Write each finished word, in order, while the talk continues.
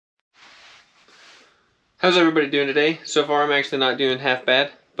How's everybody doing today? So far I'm actually not doing half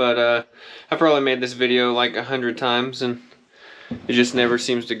bad, but I probably made this video like 100 times and it just never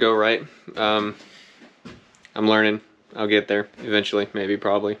seems to go right. I'm learning. I'll get there eventually, maybe,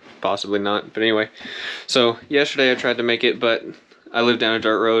 probably, possibly not. But anyway, so yesterday I tried to make it, but I live down a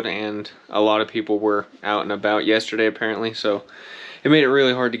dirt road and a lot of people were out and about yesterday apparently, so it made it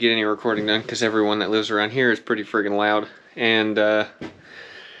really hard to get any recording done because everyone that lives around here is pretty friggin' loud. And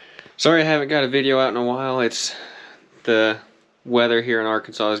sorry I haven't got a video out in a while. It's the weather here in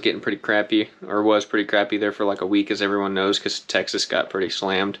Arkansas is getting pretty crappy, or was pretty crappy there for like a week, as everyone knows, because Texas got pretty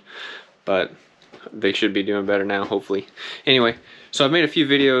slammed. But they should be doing better now, hopefully. Anyway, so I've made a few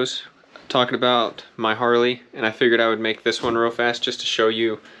videos talking about my Harley, and I figured I would make this one real fast just to show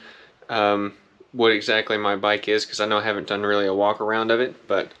you what exactly my bike is, because I know I haven't done really a walk around of it,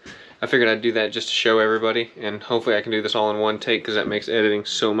 but I figured I'd do that just to show everybody, and hopefully I can do this all in one take because that makes editing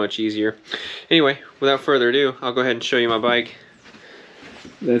so much easier. Anyway, without further ado, I'll go ahead and show you my bike.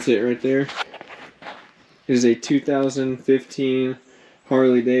 That's it right there. It is a 2015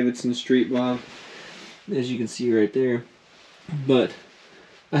 Harley Davidson Street Bob, as you can see right there. But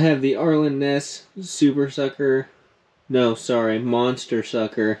I have the Arlen Ness Super Sucker, no, sorry, Monster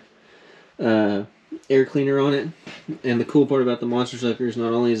Sucker air cleaner on it. And the cool part about the Monster Sucker is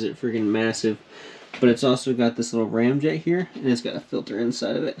not only is it freaking massive, but it's also got this little ramjet here, and it's got a filter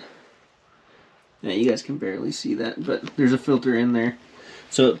inside of it. Now you guys can barely see that, but there's a filter in there,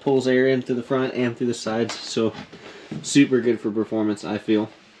 so it pulls air in through the front and through the sides, so super good for performance, I feel.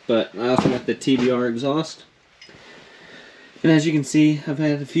 But I also got the TBR Exhaust, and as you can see, I've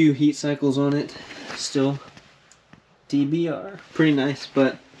had a few heat cycles on it. Still TBR, pretty nice,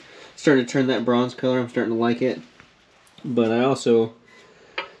 but started to turn that bronze color. I'm starting to like it, but I also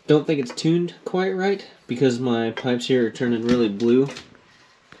don't think it's tuned quite right because my pipes here are turning really blue.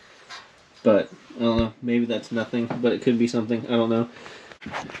 But I don't know, maybe that's nothing, but it could be something, I don't know.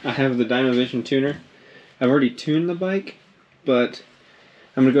 I have the Dynavision tuner. I've already tuned the bike, but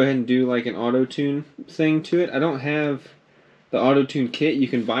I'm gonna go ahead and do like an auto tune thing to it. I don't have the auto tune kit you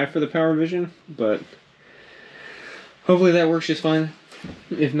can buy for the PowerVision, but hopefully that works just fine.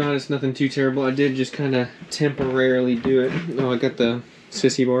 If not, it's nothing too terrible. I did just kind of temporarily do it. Oh, I got the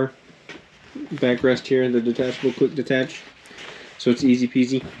sissy bar backrest here, the detachable quick detach, so it's easy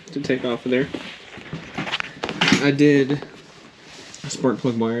peasy to take off of there. I did spark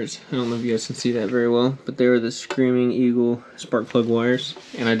plug wires. I don't know if you guys can see that very well, but they were the Screaming Eagle spark plug wires,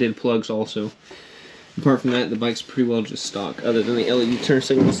 and I did plugs also. Apart from that, the bike's pretty well just stock, other than the LED turn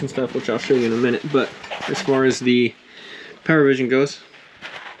signals and stuff, which I'll show you in a minute. But as far as the PowerVision goes,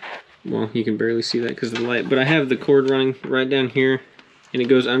 well, you can barely see that because of the light, but I have the cord running right down here, and it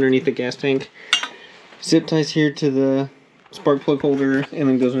goes underneath the gas tank. Zip ties here to the spark plug holder, and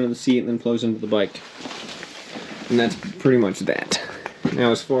then goes under the seat, and then plugs into the bike. And that's pretty much that.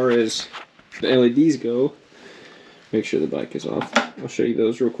 Now, as far as the LEDs go, make sure the bike is off. I'll show you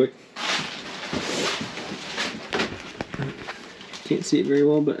those real quick. Can't see it very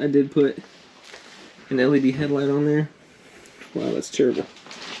well, but I did put an LED headlight on there. Wow, that's terrible.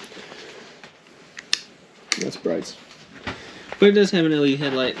 That's bright. But it does have an LED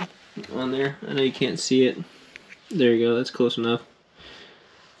headlight on there. I know you can't see it. There you go, that's close enough.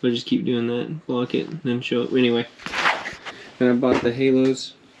 But just keep doing that, block it, and then show it. Anyway, then I bought the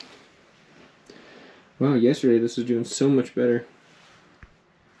halos. Wow, yesterday this was doing so much better.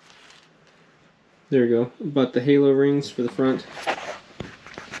 There we go. I bought the halo rings for the front.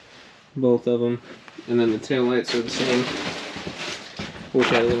 Both of them. And then the tail lights are the same.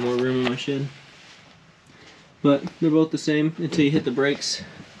 Wish I had a little more room in my shed. But they're both the same until you hit the brakes.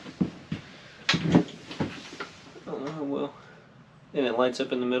 I don't know how well. And it lights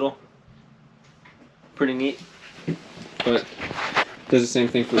up in the middle. Pretty neat. But does the same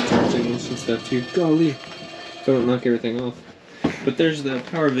thing for the turn signals and stuff too. Golly, if I don't knock everything off. But there's the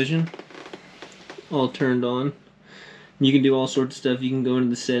PowerVision all turned on. You can do all sorts of stuff. You can go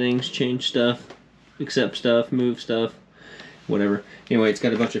into the settings, change stuff, accept stuff, move stuff, whatever. Anyway, it's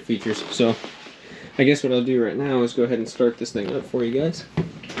got a bunch of features. So I guess what I'll do right now is go ahead and start this thing up for you guys.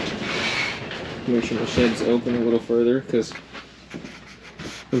 Make sure my shed's open a little further because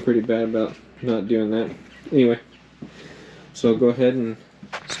I'm pretty bad about not doing that. Anyway, so I'll go ahead and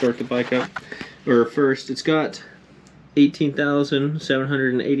start the bike up. Or first, it's got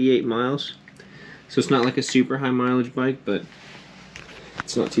 18,788 miles. So it's not like a super high mileage bike, but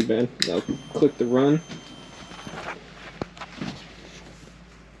it's not too bad. I'll click the run.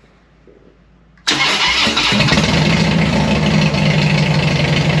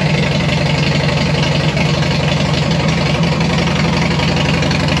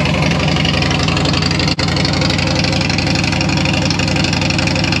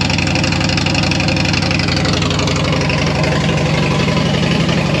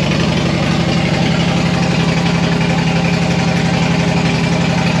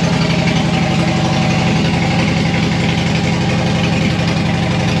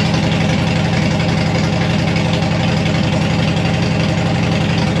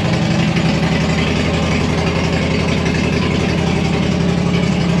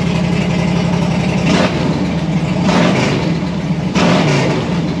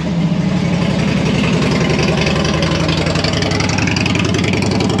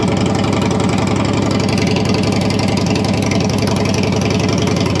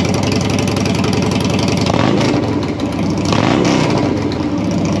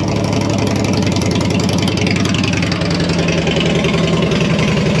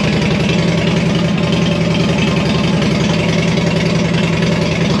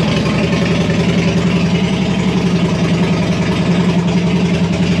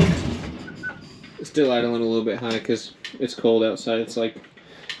 high because it's cold outside. It's like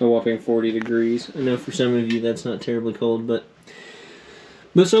a whopping 40 degrees. I know for some of you that's not terribly cold, but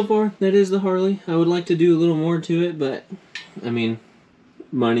so far that is the Harley. I would like to do a little more to it, but I mean,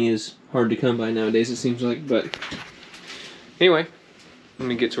 money is hard to come by nowadays, it seems like. But anyway, let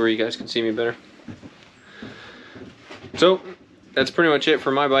me get to where you guys can see me better. So that's pretty much it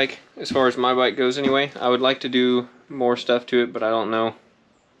for my bike, as far as my bike goes anyway. I would like to do more stuff to it, but I don't know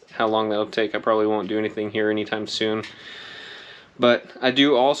how long that'll take. I probably won't do anything here anytime soon. But I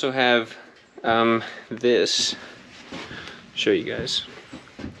do also have this. Show you guys.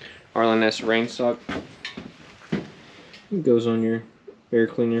 Harley rain sock. It goes on your air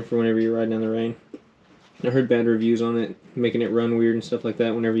cleaner for whenever you're riding in the rain. I heard bad reviews on it, making it run weird and stuff like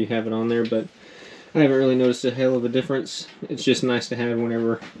that whenever you have it on there, but I haven't really noticed a hell of a difference. It's just nice to have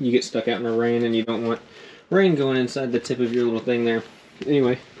whenever you get stuck out in the rain and you don't want rain going inside the tip of your little thing there.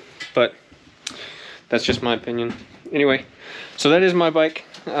 Anyway, but that's just my opinion. Anyway, so that is my bike.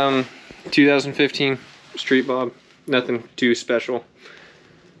 2015 Street Bob. Nothing too special.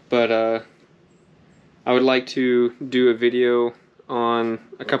 But I would like to do a video on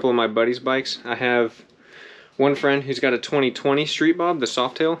a couple of my buddies' bikes. I have one friend who's got a 2020 Street Bob, the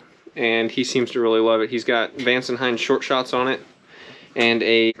Softail, and he seems to really love it. He's got Vance & Hines short shots on it, and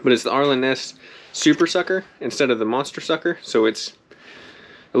but it's the Harley Super Sucker instead of the Monster Sucker, so it's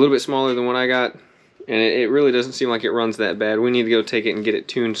a little bit smaller than what I got, and it really doesn't seem like it runs that bad. We need to go take it and get it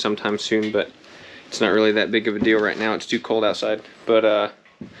tuned sometime soon, but it's not really that big of a deal right now. It's too cold outside. But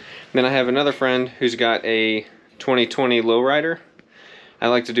then I have another friend who's got a 2020 Lowrider. I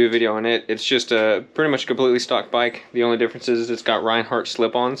like to do a video on it. It's just a pretty much completely stock bike. The only difference is it's got Reinhardt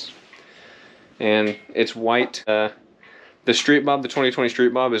slip-ons, and it's white. The Street Bob, the 2020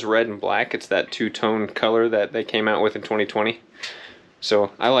 Street Bob, is red and black. It's that two-tone color that they came out with in 2020.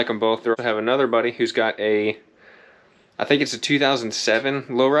 So I like them both. I have another buddy who's got a, I think it's a 2007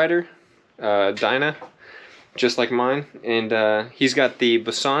 Lowrider, Dyna, just like mine. And he's got the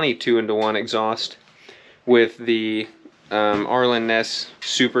Bassani 2-in-1 exhaust with the Arlen Ness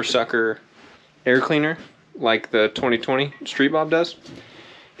Super Sucker air cleaner, like the 2020 Street Bob does.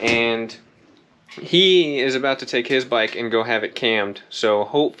 And he is about to take his bike and go have it cammed, so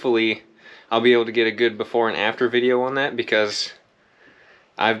hopefully I'll be able to get a good before and after video on that, because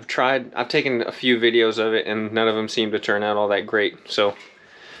I've taken a few videos of it and none of them seem to turn out all that great. So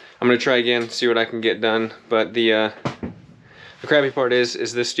I'm gonna try again, see what I can get done. But the crappy part is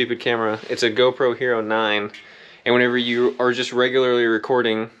this stupid camera. It's a GoPro Hero 9, and whenever you are just regularly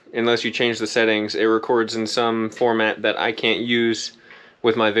recording, unless you change the settings, it records in some format that I can't use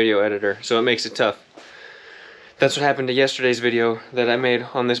with my video editor, so it makes it tough. That's what happened to yesterday's video that I made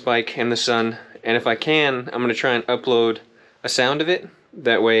on this bike in the sun, and if I can, I'm gonna try and upload a sound of it.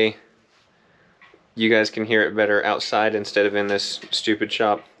 That way you guys can hear it better outside instead of in this stupid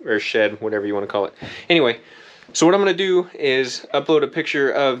shop or shed, whatever you want to call it. Anyway, so what I'm gonna do is upload a picture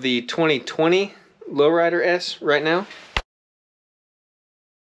of the 2020 Lowrider S right now,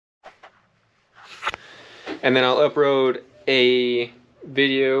 and then I'll upload a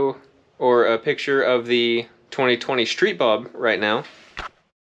video or a picture of the 2020 Street Bob right now.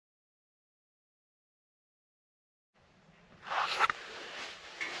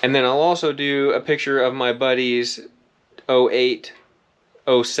 And then I'll also do a picture of my buddy's 08,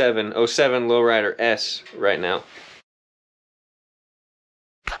 07 Lowrider S right now.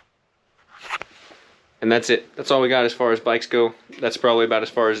 And that's it. That's all we got as far as bikes go. That's probably about as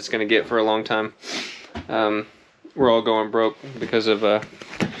far as it's going to get for a long time. We're all going broke because of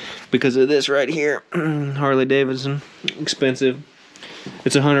this right here. Harley Davidson, expensive.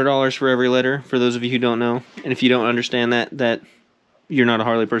 It's $100 for every letter, for those of you who don't know. And if you don't understand that you're not a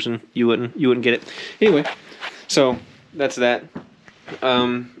Harley person, you wouldn't get it. Anyway, so that's that.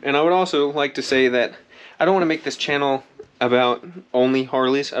 And I would also like to say that I don't want to make this channel about only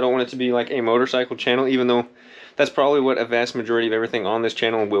Harleys. I don't want it to be like a motorcycle channel, even though that's probably what a vast majority of everything on this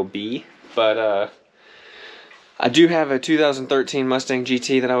channel will be. But I do have a 2013 Mustang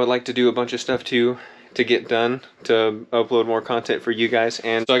GT that I would like to do a bunch of stuff to get done, to upload more content for you guys.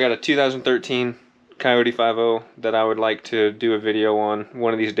 And so I got a 2013 Coyote 5.0 that I would like to do a video on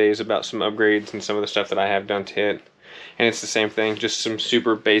one of these days about some upgrades and some of the stuff that I have done to it. And it's the same thing, just some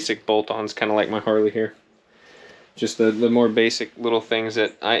super basic bolt-ons, kind of like my Harley here. Just the more basic little things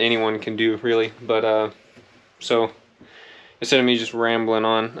that anyone can do, really. But so instead of me just rambling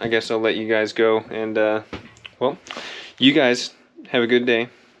on, I guess I'll let you guys go. And well, you guys have a good day.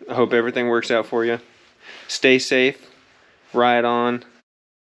 I hope everything works out for you. Stay safe, ride on,